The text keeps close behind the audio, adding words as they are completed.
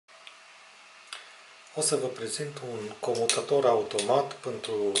O să vă prezint un comutator automat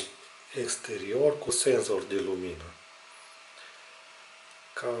pentru exterior cu senzor de lumină.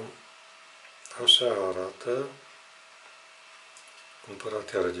 Cam așa arată,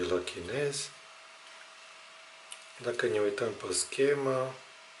 cumpărat iară de la chinezi. Dacă ne uităm pe schemă,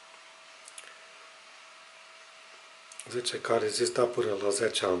 zice că rezista până la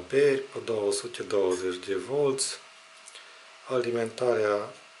 10 amperi pe 220 de volți.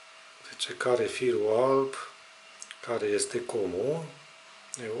 Alimentarea zice că are firul alb, care este comun,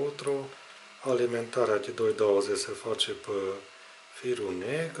 neutru. Alimentarea de 220 se face pe firul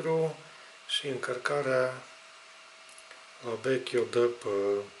negru și încărcarea la bec o dă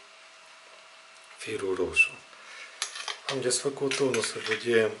pe firul roșu. Am desfăcut unul să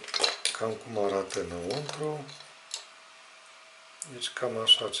vedem cam cum arată înăuntru. Deci cam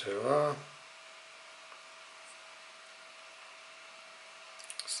așa ceva.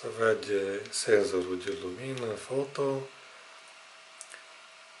 Se vede senzorul de lumină, foto,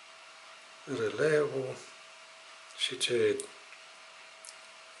 relevul și ce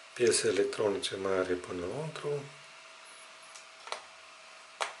piese electronice mai are până înăuntru.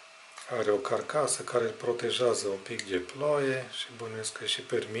 Are o carcasă care îl protejează un pic de ploaie și bănuiesc că și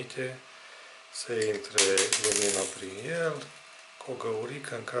permite să intre lumina prin el, cu o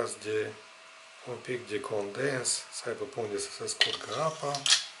găurică în caz de un pic de condens, să aibă pe unde să se scurgă apa.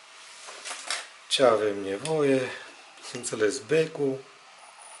 Ce avem nevoie? Înțeles, becul,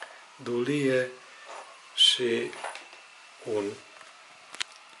 dulie și un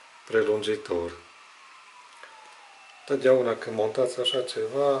prelungitor. Totdeauna când montați așa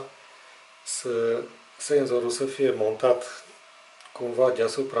ceva, senzorul să fie montat cumva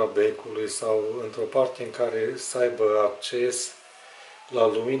deasupra becului sau într-o parte în care să aibă acces la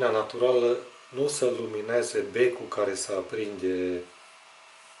lumina naturală, nu să lumineze becul care se aprinde.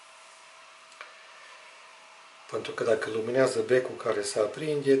 Pentru că dacă luminează becul care se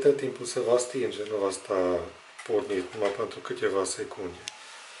aprinde, tot timpul se va stinge, nu va sta pornit numai pentru câteva secunde.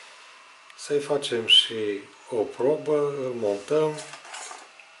 Să-i facem și o probă, îl montăm.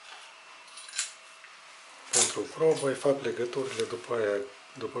 Pentru probă îi fac legăturile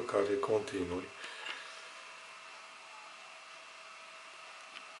după care continui.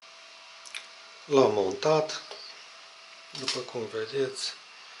 L-am montat, după cum vedeți,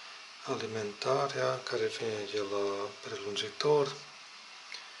 alimentarea care vine de la prelungitor.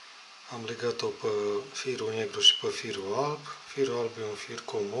 Am legat-o pe firul negru și pe firul alb. Firul alb e un fir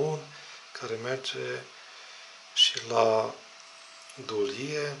comun care merge și la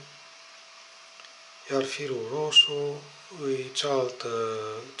dulie, iar firul roșu e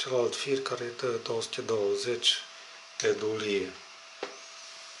celălalt fir care dă 220 de dulie.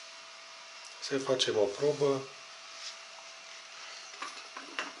 Să facem o probă.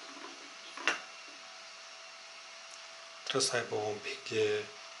 Trebuie să aibă un pic de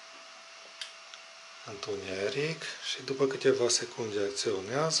întuneric și după câteva secunde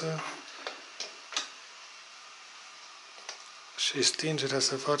acționează și stingerea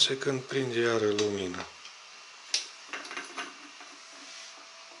se face când prinde iară lumină.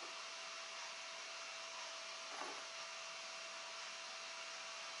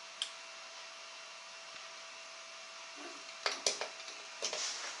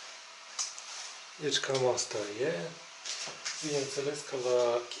 Deci cam asta e. Bineînțeles că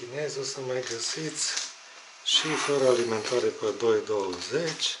la chinez o să mai găsiți și fără alimentare pe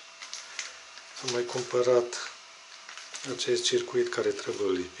 220. Am mai cumpărat acest circuit care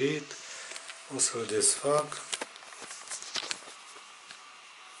trebuie lipit. O să-l desfac.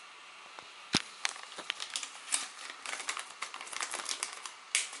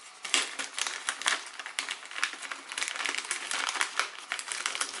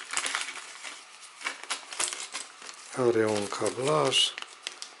 Are un cablaj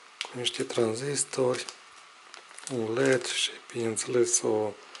cu niște tranzistori, un LED și, bineînțeles,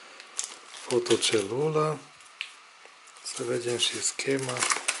 o fotocelulă. Să vedem și schema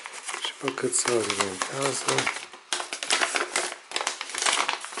și pe cât se alimentează.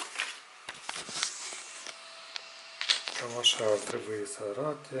 Cam așa ar trebui să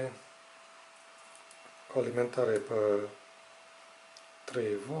arate. Alimentare pe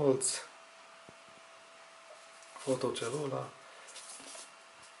 3 volți. Fotocelula,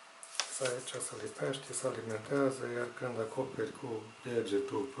 aici se lipește, se alimentează, iar când acoperi cu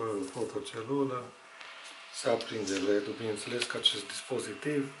degetul pe fotocelulă, se aprinde LED-ul. Bineînțeles că acest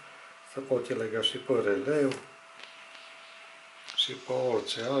dispozitiv se poate lega și pe releu și pe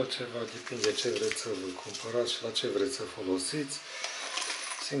orice altceva, depinde ce vreți să vă cumpărați și la ce vreți să folosiți.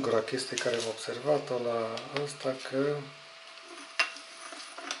 Singura chestie care am observat-o la asta că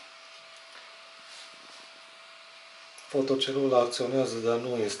Fotocelula acționează, dar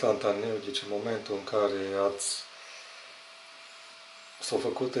nu instantaneu, deci în momentul în care s-a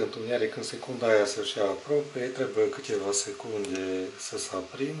făcut întuneric, în secunda aia să-și apropie, trebuie câteva secunde să se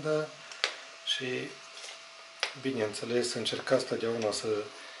aprindă și, bineînțeles, încercați totdeauna să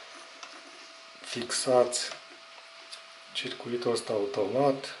fixați circuitul ăsta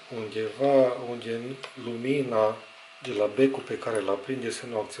automat undeva unde lumina de la becul pe care îl aprinde să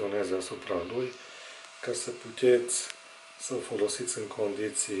nu acționeze asupra lui, ca să puteți să folosiți în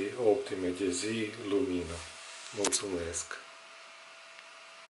condiții optime de zi lumină. Mulțumesc!